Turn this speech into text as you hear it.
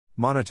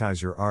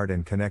Monetize your art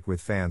and connect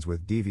with fans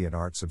with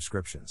DeviantArt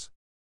subscriptions.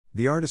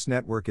 The Artist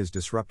Network is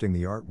disrupting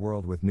the art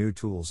world with new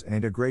tools and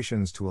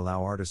integrations to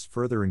allow artists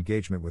further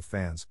engagement with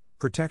fans,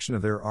 protection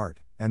of their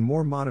art, and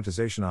more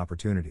monetization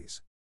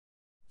opportunities.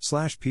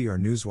 /PR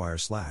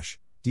Newswire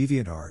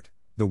 /DeviantArt,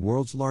 the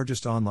world's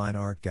largest online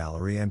art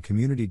gallery and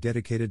community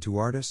dedicated to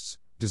artists,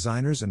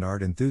 designers and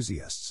art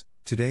enthusiasts,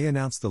 today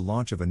announced the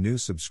launch of a new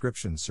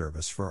subscription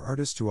service for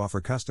artists to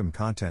offer custom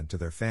content to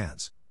their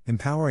fans,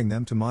 empowering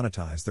them to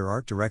monetize their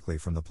art directly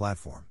from the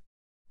platform.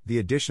 The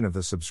addition of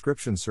the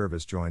subscription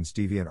service joins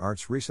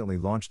DeviantArt's recently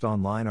launched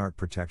online art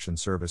protection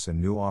service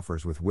and new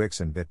offers with Wix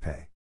and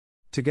BitPay.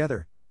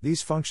 Together,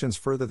 these functions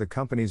further the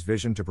company's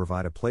vision to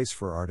provide a place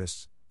for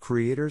artists,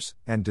 creators,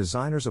 and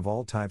designers of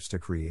all types to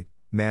create,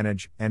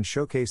 manage, and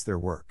showcase their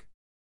work.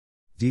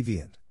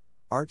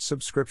 DeviantArt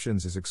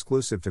subscriptions is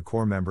exclusive to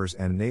core members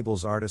and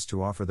enables artists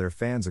to offer their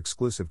fans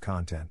exclusive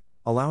content,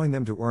 allowing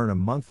them to earn a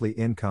monthly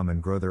income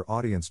and grow their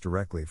audience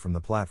directly from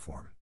the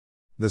platform.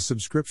 The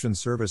subscription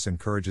service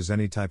encourages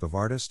any type of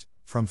artist,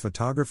 from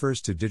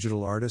photographers to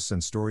digital artists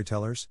and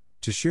storytellers,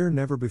 to share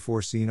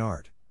never-before-seen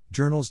art,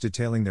 journals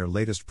detailing their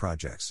latest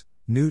projects,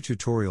 new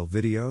tutorial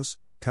videos,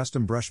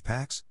 custom brush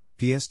packs,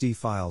 PSD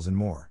files and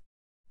more.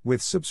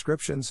 With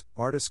subscriptions,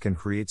 artists can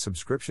create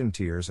subscription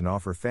tiers and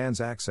offer fans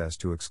access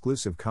to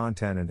exclusive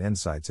content and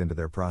insights into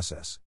their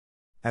process.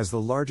 As the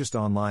largest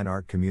online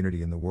art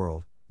community in the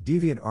world,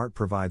 DeviantArt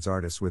provides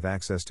artists with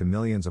access to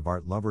millions of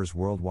art lovers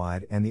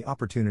worldwide and the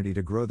opportunity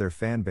to grow their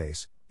fan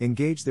base,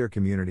 engage their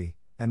community,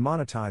 and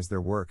monetize their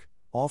work,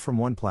 all from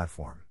one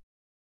platform.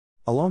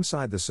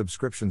 Alongside the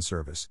subscription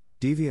service,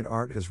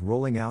 DeviantArt is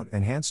rolling out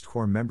enhanced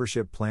core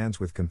membership plans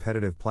with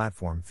competitive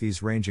platform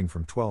fees ranging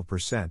from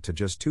 12% to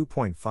just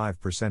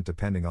 2.5%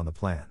 depending on the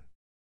plan.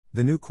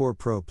 The new Core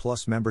Pro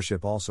Plus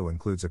membership also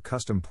includes a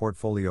custom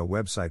portfolio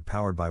website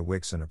powered by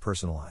Wix and a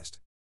personalized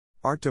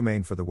art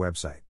domain for the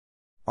website.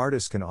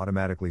 Artists can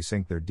automatically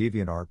sync their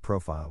DeviantArt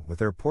profile with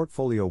their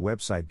portfolio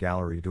website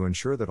gallery to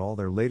ensure that all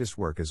their latest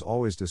work is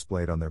always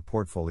displayed on their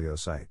portfolio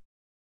site.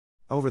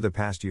 Over the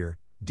past year,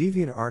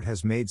 DeviantArt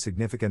has made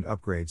significant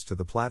upgrades to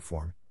the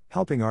platform,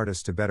 helping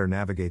artists to better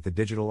navigate the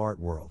digital art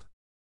world.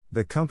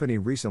 The company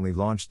recently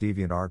launched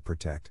DeviantArt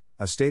Protect,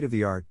 a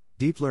state-of-the-art,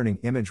 deep learning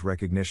image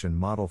recognition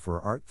model for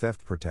art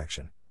theft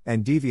protection,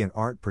 and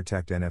DeviantArt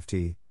Protect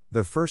NFT,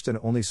 the first and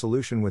only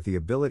solution with the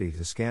ability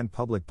to scan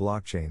public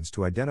blockchains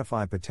to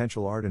identify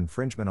potential art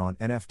infringement on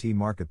NFT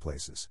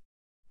marketplaces.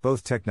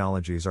 Both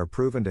technologies are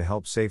proven to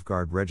help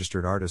safeguard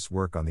registered artists'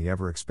 work on the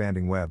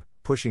ever-expanding web,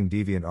 pushing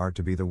DeviantArt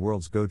to be the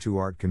world's go-to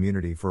art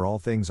community for all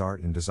things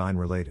art and design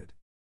related.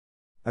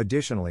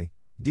 Additionally,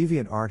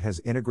 DeviantArt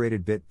has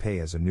integrated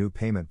BitPay as a new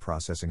payment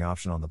processing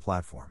option on the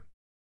platform.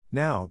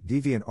 Now,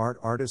 DeviantArt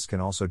artists can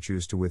also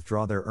choose to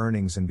withdraw their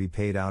earnings and be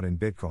paid out in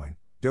Bitcoin,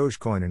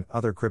 Dogecoin and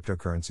other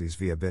cryptocurrencies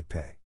via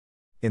BitPay.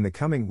 In the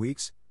coming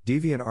weeks,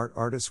 DeviantArt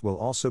artists will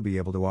also be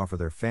able to offer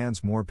their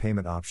fans more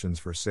payment options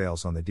for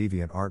sales on the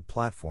DeviantArt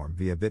platform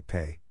via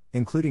BitPay,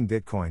 including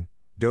Bitcoin,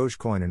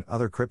 Dogecoin and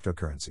other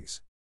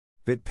cryptocurrencies.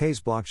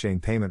 BitPay's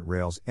blockchain payment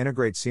rails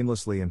integrate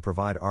seamlessly and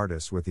provide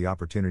artists with the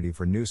opportunity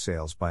for new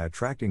sales by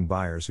attracting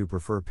buyers who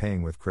prefer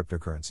paying with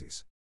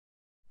cryptocurrencies.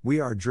 We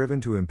are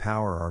driven to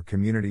empower our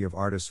community of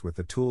artists with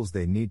the tools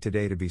they need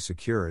today to be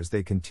secure as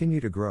they continue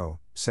to grow,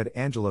 said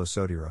Angelo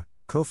Sotira,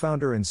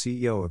 co-founder and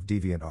CEO of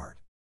DeviantArt.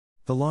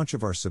 The launch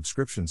of our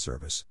subscription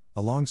service,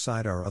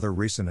 alongside our other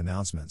recent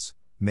announcements,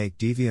 make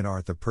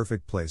DeviantArt the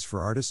perfect place for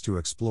artists to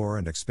explore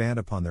and expand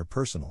upon their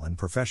personal and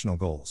professional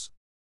goals.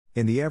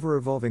 In the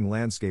ever-evolving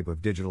landscape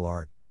of digital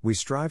art, we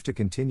strive to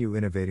continue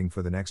innovating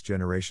for the next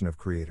generation of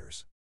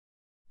creators.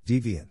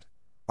 DeviantArt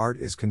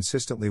is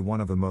consistently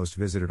one of the most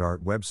visited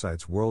art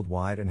websites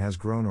worldwide and has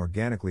grown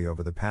organically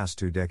over the past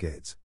 2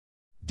 decades.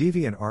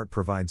 DeviantArt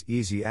provides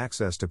easy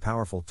access to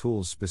powerful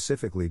tools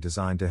specifically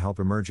designed to help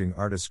emerging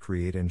artists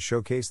create and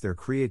showcase their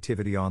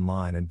creativity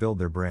online and build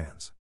their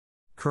brands.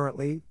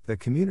 Currently, the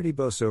community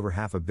boasts over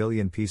 500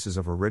 million pieces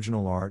of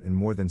original art and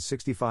more than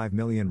 65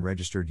 million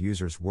registered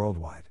users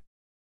worldwide.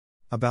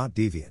 About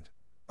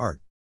DeviantArt.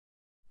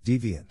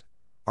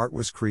 DeviantArt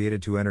was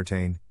created to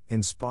entertain,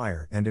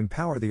 inspire, and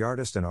empower the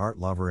artist and art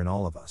lover in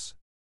all of us.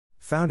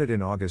 Founded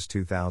in August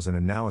 2000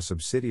 and now a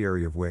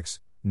subsidiary of Wix,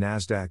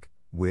 Nasdaq,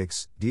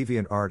 Wix,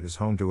 DeviantArt is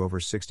home to over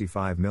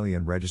 65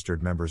 million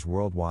registered members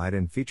worldwide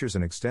and features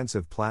an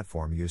extensive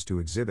platform used to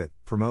exhibit,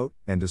 promote,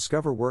 and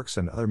discover works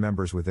and other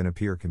members within a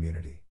peer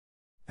community.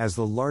 As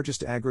the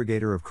largest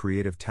aggregator of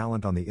creative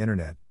talent on the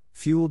internet,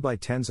 fueled by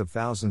tens of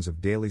thousands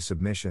of daily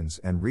submissions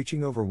and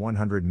reaching over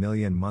 100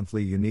 million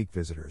monthly unique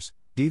visitors,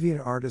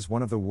 DeviantArt is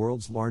one of the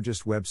world's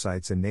largest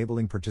websites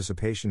enabling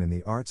participation in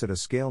the arts at a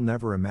scale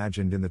never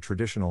imagined in the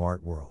traditional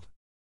art world.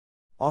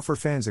 Offer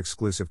fans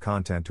exclusive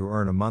content to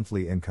earn a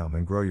monthly income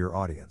and grow your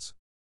audience.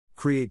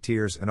 Create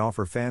tiers and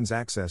offer fans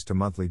access to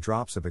monthly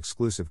drops of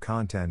exclusive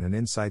content and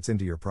insights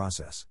into your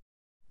process.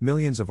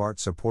 Millions of art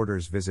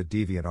supporters visit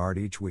DeviantArt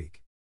each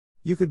week.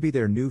 You could be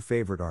their new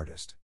favorite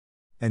artist.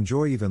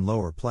 Enjoy even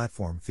lower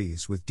platform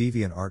fees with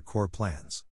DeviantArt Core plans.